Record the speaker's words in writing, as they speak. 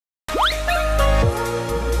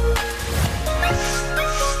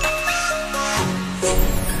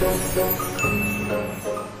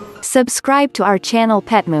Subscribe to our channel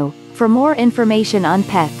Petmoo for more information on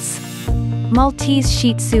pets. Maltese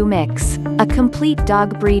Shih Tzu Mix, a complete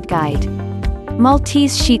dog breed guide.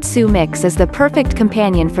 Maltese Shih Tzu Mix is the perfect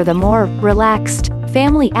companion for the more relaxed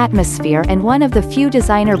family atmosphere and one of the few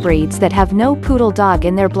designer breeds that have no poodle dog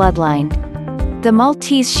in their bloodline. The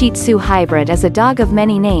Maltese Shih Tzu hybrid is a dog of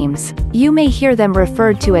many names. You may hear them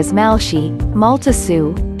referred to as Malshi,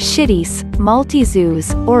 Maltese, Shitties,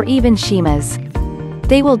 Malteses, or even Shimas.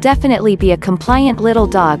 They will definitely be a compliant little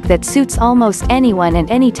dog that suits almost anyone and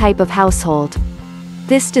any type of household.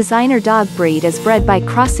 This designer dog breed is bred by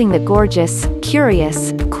crossing the gorgeous,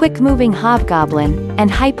 curious, quick-moving hobgoblin, and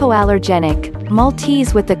hypoallergenic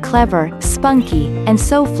Maltese with the clever, spunky, and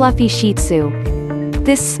so fluffy Shih Tzu.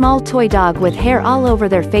 This small toy dog with hair all over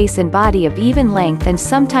their face and body of even length, and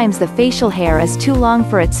sometimes the facial hair is too long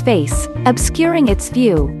for its face, obscuring its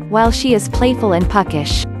view, while she is playful and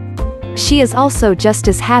puckish. She is also just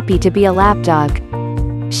as happy to be a lapdog.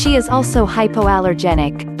 She is also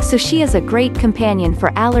hypoallergenic, so she is a great companion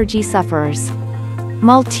for allergy sufferers.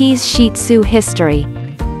 Maltese Shih Tzu history.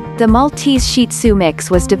 The Maltese Shih Tzu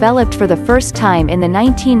mix was developed for the first time in the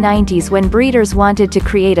 1990s when breeders wanted to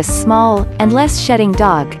create a small, and less shedding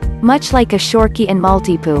dog, much like a Shorkie and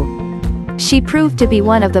Maltipoo. She proved to be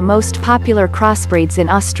one of the most popular crossbreeds in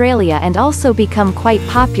Australia and also become quite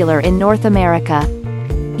popular in North America.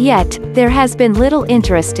 Yet, there has been little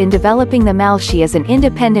interest in developing the Malshi as an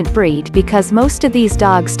independent breed because most of these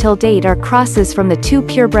dogs till date are crosses from the two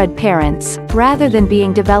purebred parents, rather than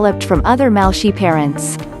being developed from other Malshi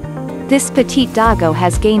parents. This petite doggo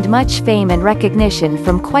has gained much fame and recognition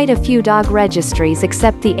from quite a few dog registries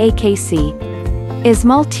except the AKC. Is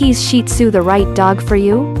Maltese Shih Tzu the right dog for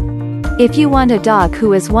you? If you want a dog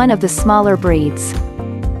who is one of the smaller breeds,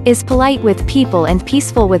 is polite with people and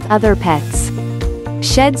peaceful with other pets,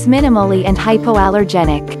 sheds minimally and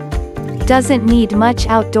hypoallergenic, doesn't need much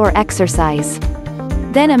outdoor exercise,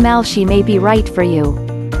 then a Malshi may be right for you.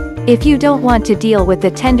 If you don't want to deal with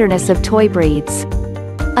the tenderness of toy breeds,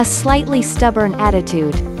 a slightly stubborn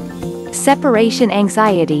attitude, separation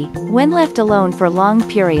anxiety, when left alone for long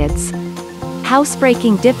periods,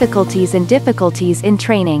 housebreaking difficulties and difficulties in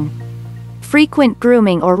training, frequent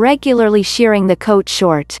grooming or regularly shearing the coat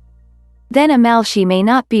short, then a Malshi may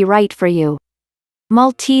not be right for you.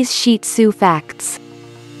 Maltese Shih Tzu facts.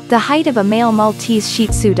 The height of a male Maltese Shih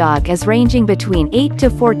Tzu dog is ranging between 8 to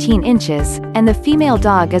 14 inches, and the female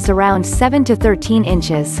dog is around 7 to 13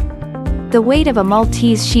 inches. The weight of a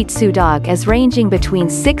Maltese Shih Tzu dog is ranging between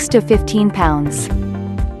 6 to 15 pounds.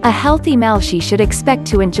 A healthy Malshi should expect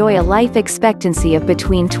to enjoy a life expectancy of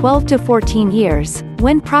between 12 to 14 years,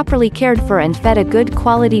 when properly cared for and fed a good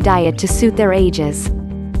quality diet to suit their ages.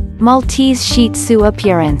 Maltese Shih Tzu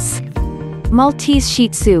appearance. Maltese Shih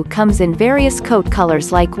Tzu comes in various coat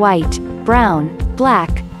colors like white, brown,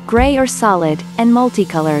 black, gray or solid, and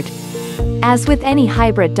multicolored. As with any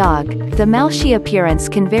hybrid dog, the Malshi appearance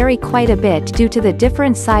can vary quite a bit due to the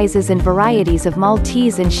different sizes and varieties of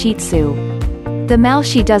Maltese and Shih Tzu. The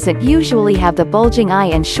Malshi doesn't usually have the bulging eye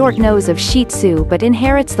and short nose of Shih Tzu but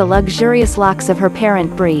inherits the luxurious locks of her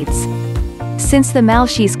parent breeds. Since the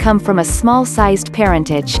Malshis come from a small-sized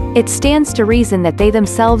parentage, it stands to reason that they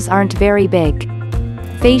themselves aren't very big.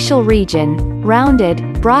 Facial region: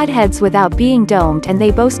 rounded, broad heads without being domed, and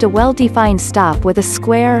they boast a well-defined stop with a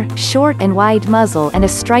square, short and wide muzzle and a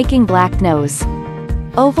striking black nose.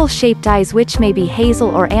 Oval-shaped eyes which may be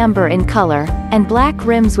hazel or amber in color, and black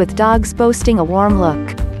rims with dogs boasting a warm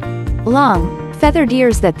look. Long, feathered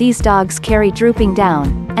ears that these dogs carry drooping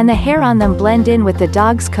down, and the hair on them blend in with the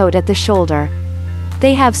dog's coat at the shoulder.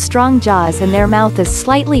 They have strong jaws and their mouth is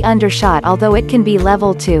slightly undershot, although it can be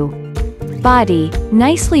level too. Body: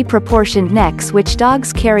 nicely proportioned necks which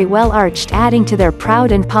dogs carry well arched, adding to their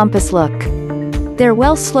proud and pompous look. Their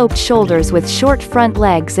well-sloped shoulders with short front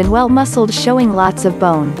legs and well-muscled, showing lots of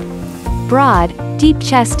bone. Broad, deep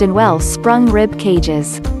chest and well-sprung rib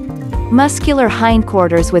cages. Muscular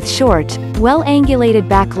hindquarters with short, well-angulated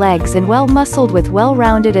back legs and well-muscled with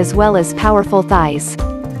well-rounded as well as powerful thighs.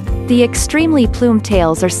 The extremely plumed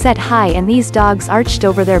tails are set high and these dogs arched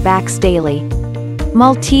over their backs daily.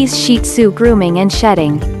 Maltese Shih Tzu grooming and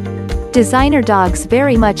shedding. Designer dogs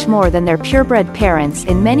vary much more than their purebred parents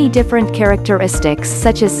in many different characteristics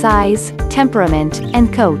such as size, temperament,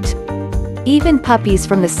 and coat. Even puppies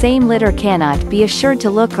from the same litter cannot be assured to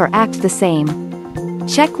look or act the same.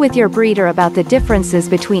 Check with your breeder about the differences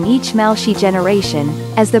between each Malshi generation,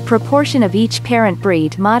 as the proportion of each parent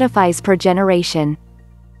breed modifies per generation.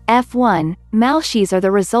 F1, Malshis are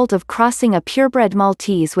the result of crossing a purebred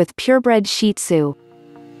Maltese with purebred Shih Tzu.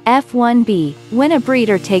 F1B. When a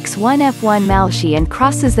breeder takes one F1 Maltese and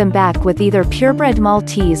crosses them back with either purebred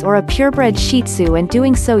Maltese or a purebred Shih Tzu, and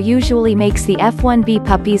doing so usually makes the F1B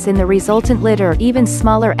puppies in the resultant litter even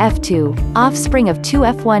smaller F2, offspring of two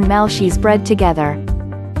F1 Maltese bred together.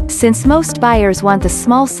 Since most buyers want the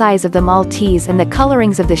small size of the Maltese and the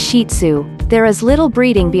colorings of the Shih Tzu, there is little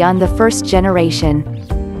breeding beyond the first generation.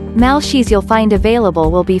 Maltese you'll find available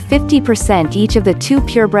will be 50% each of the two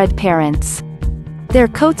purebred parents. Their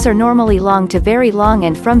coats are normally long to very long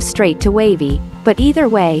and from straight to wavy, but either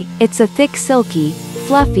way, it's a thick silky,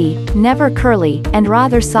 fluffy, never curly, and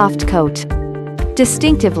rather soft coat.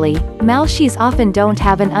 Distinctively, Maltese often don't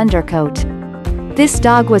have an undercoat. This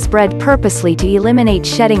dog was bred purposely to eliminate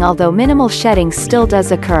shedding, although minimal shedding still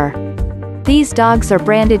does occur. These dogs are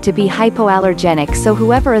branded to be hypoallergenic, so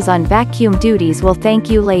whoever is on vacuum duties will thank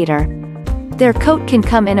you later. Their coat can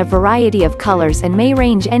come in a variety of colors and may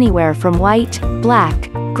range anywhere from white,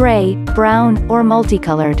 black, gray, brown, or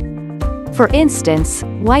multicolored. For instance,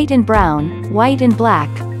 white and brown, white and black,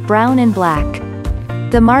 brown and black.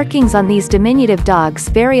 The markings on these diminutive dogs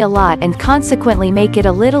vary a lot and consequently make it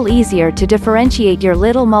a little easier to differentiate your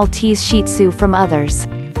little Maltese Shih Tzu from others.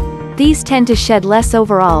 These tend to shed less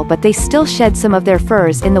overall, but they still shed some of their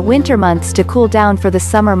furs in the winter months to cool down for the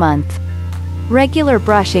summer month. Regular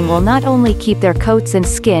brushing will not only keep their coats and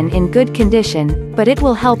skin in good condition, but it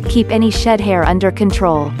will help keep any shed hair under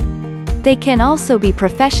control. They can also be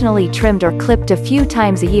professionally trimmed or clipped a few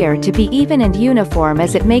times a year to be even and uniform,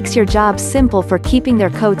 as it makes your job simple for keeping their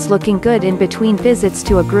coats looking good in between visits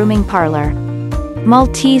to a grooming parlor.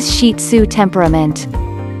 Maltese Shih Tzu temperament.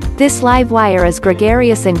 This live wire is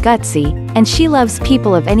gregarious and gutsy, and she loves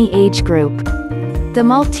people of any age group. The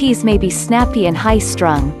Maltese may be snappy and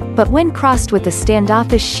high-strung, but when crossed with a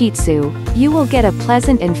standoffish Shih Tzu, you will get a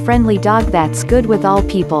pleasant and friendly dog that's good with all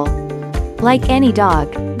people. Like any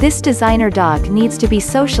dog, this designer dog needs to be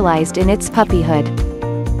socialized in its puppyhood.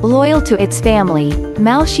 Loyal to its family,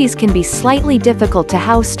 Maltese can be slightly difficult to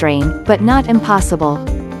house train, but not impossible.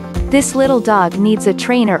 This little dog needs a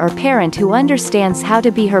trainer or parent who understands how to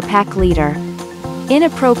be her pack leader.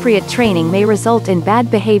 Inappropriate training may result in bad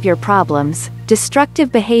behavior problems,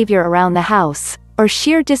 destructive behavior around the house, or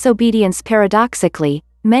sheer disobedience. Paradoxically,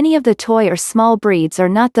 many of the toy or small breeds are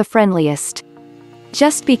not the friendliest.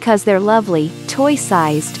 Just because they're lovely,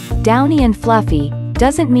 toy-sized, downy and fluffy,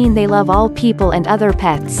 doesn't mean they love all people and other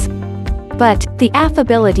pets. But, the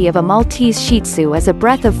affability of a Maltese Shih Tzu is a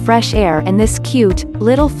breath of fresh air, and this cute,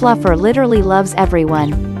 little fluffer literally loves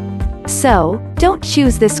everyone. So, don't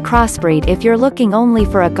choose this crossbreed if you're looking only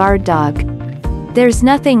for a guard dog. There's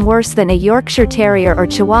nothing worse than a Yorkshire Terrier or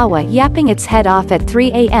Chihuahua yapping its head off at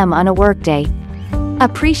 3 a.m. on a workday.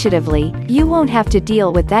 Appreciatively, you won't have to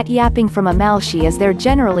deal with that yapping from a Maltese, as they're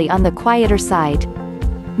generally on the quieter side.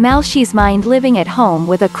 Maltese mind living at home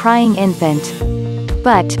with a crying infant.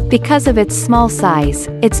 But, because of its small size,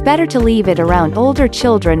 it's better to leave it around older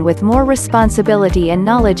children with more responsibility and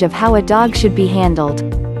knowledge of how a dog should be handled.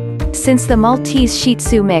 Since the Maltese Shih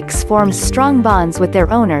Tzu mix forms strong bonds with their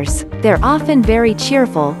owners, they're often very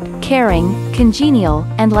cheerful, caring, congenial,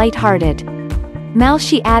 and light-hearted.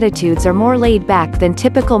 Maltese attitudes are more laid back than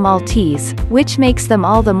typical Maltese, which makes them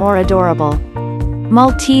all the more adorable.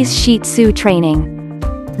 Maltese Shih Tzu training.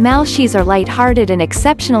 Maltese are light-hearted and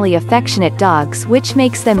exceptionally affectionate dogs, which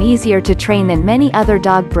makes them easier to train than many other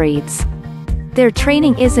dog breeds. Their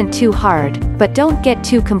training isn't too hard, but don't get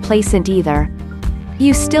too complacent either.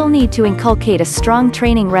 You still need to inculcate a strong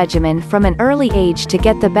training regimen from an early age to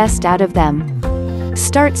get the best out of them.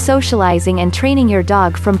 Start socializing and training your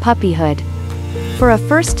dog from puppyhood. For a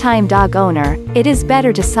first-time dog owner, it is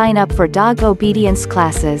better to sign up for dog obedience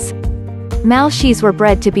classes. Maltese were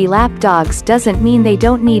bred to be lap dogs doesn't mean they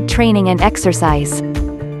don't need training and exercise.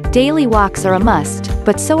 Daily walks are a must,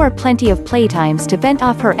 but so are plenty of playtimes to vent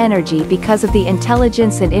off her energy because of the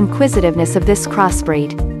intelligence and inquisitiveness of this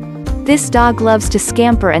crossbreed. This dog loves to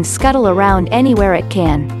scamper and scuttle around anywhere it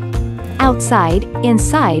can. Outside,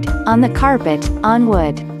 inside, on the carpet, on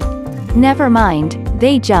wood. Never mind,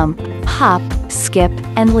 they jump, hop, skip,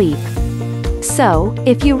 and leap. So,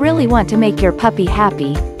 if you really want to make your puppy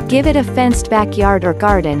happy, give it a fenced backyard or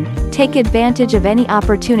garden, take advantage of any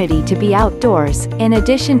opportunity to be outdoors, in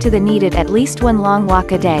addition to the needed at least one long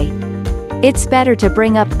walk a day. It's better to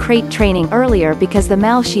bring up crate training earlier because the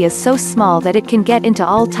Maltese is so small that it can get into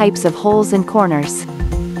all types of holes and corners.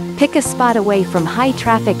 Pick a spot away from high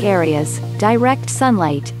traffic areas, direct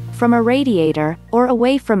sunlight, from a radiator, or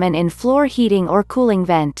away from an in-floor heating or cooling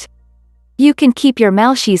vent. You can keep your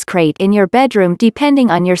Maltese crate in your bedroom depending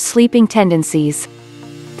on your sleeping tendencies.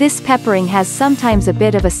 This peppering has sometimes a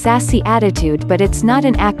bit of a sassy attitude, but it's not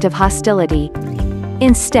an act of hostility.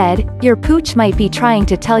 Instead, your pooch might be trying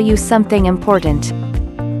to tell you something important.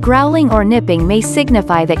 Growling or nipping may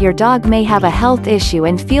signify that your dog may have a health issue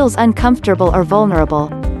and feels uncomfortable or vulnerable.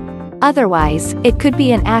 Otherwise, it could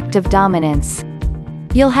be an act of dominance.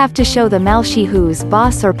 You'll have to show the Maltese who's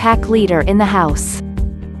boss or pack leader in the house.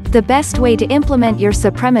 The best way to implement your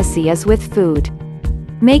supremacy is with food.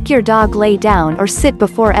 Make your dog lay down or sit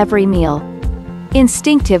before every meal.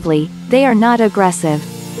 Instinctively, they are not aggressive.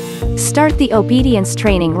 Start the obedience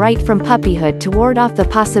training right from puppyhood to ward off the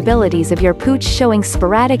possibilities of your pooch showing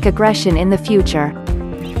sporadic aggression in the future.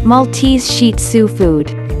 Maltese Shih Tzu food.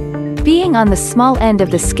 Being on the small end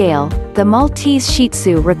of the scale, the Maltese Shih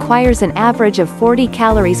Tzu requires an average of 40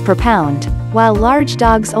 calories per pound, while large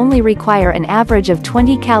dogs only require an average of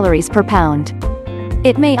 20 calories per pound.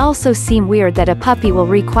 It may also seem weird that a puppy will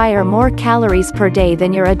require more calories per day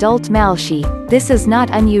than your adult Maltese. This is not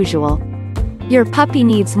unusual. Your puppy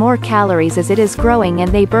needs more calories as it is growing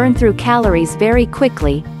and they burn through calories very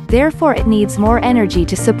quickly, therefore it needs more energy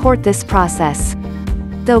to support this process.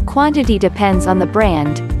 Though quantity depends on the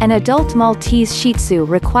brand, an adult Maltese Shih Tzu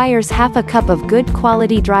requires half a cup of good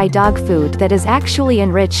quality dry dog food that is actually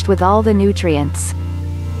enriched with all the nutrients.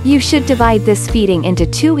 You should divide this feeding into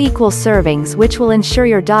 2 equal servings, which will ensure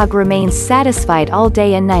your dog remains satisfied all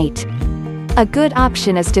day and night. A good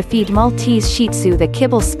option is to feed Maltese Shih Tzu the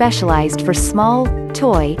kibble specialized for small,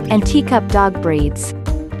 toy, and teacup dog breeds.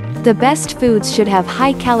 The best foods should have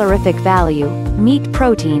high calorific value, meat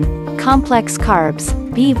protein, complex carbs,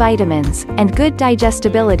 B vitamins, and good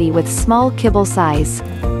digestibility with small kibble size.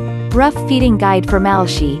 Rough feeding guide for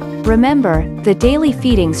Maltese. Remember, the daily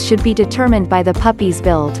feedings should be determined by the puppy's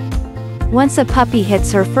build. Once a puppy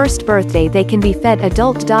hits her first birthday, they can be fed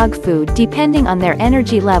adult dog food depending on their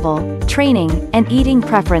energy level, training, and eating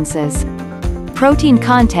preferences. Protein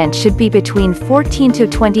content should be between 14 to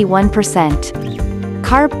 21%.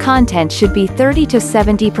 Carb content should be 30 to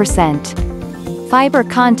 70%. Fiber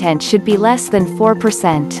content should be less than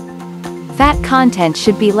 4%. Fat content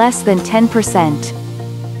should be less than 10%.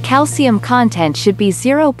 Calcium content should be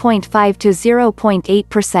 0.5 to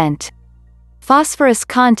 0.8%. Phosphorus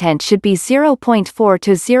content should be 0.4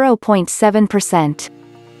 to 0.7%.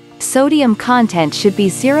 Sodium content should be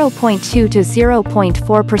 0.2 to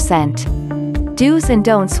 0.4%. Do's and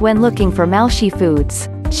don'ts when looking for Maltese foods.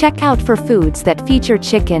 Check out for foods that feature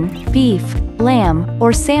chicken, beef, lamb,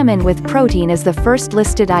 or salmon with protein as the first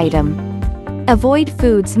listed item. Avoid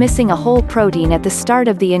foods missing a whole protein at the start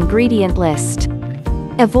of the ingredient list.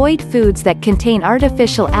 Avoid foods that contain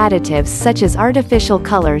artificial additives such as artificial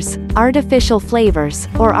colors, artificial flavors,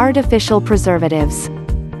 or artificial preservatives.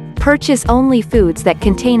 Purchase only foods that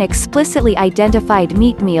contain explicitly identified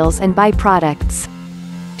meat meals and byproducts.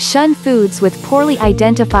 Shun foods with poorly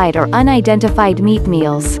identified or unidentified meat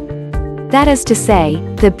meals. That is to say,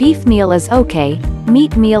 the beef meal is okay,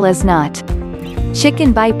 meat meal is not.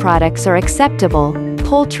 Chicken byproducts are acceptable,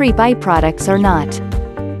 poultry byproducts are not.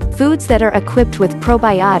 Foods that are equipped with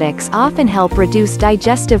probiotics often help reduce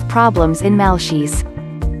digestive problems in Maltese.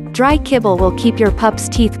 Dry kibble will keep your pup's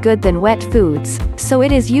teeth good than wet foods, so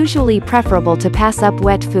it is usually preferable to pass up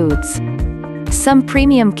wet foods. Some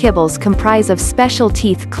premium kibbles comprise of special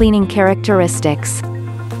teeth cleaning characteristics.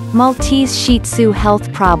 Maltese Shih Tzu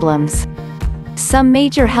health problems. Some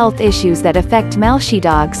major health issues that affect Maltese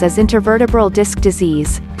dogs is intervertebral disc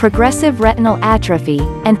disease, progressive retinal atrophy,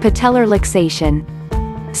 and patellar luxation.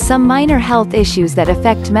 Some minor health issues that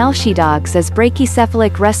affect Maltese dogs is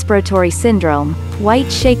brachycephalic respiratory syndrome, white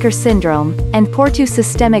shaker syndrome, and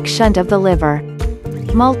portosystemic shunt of the liver.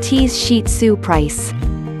 Maltese Shih Tzu price.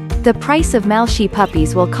 The price of Maltese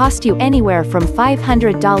puppies will cost you anywhere from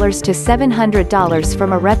 $500 to $700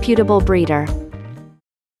 from a reputable breeder.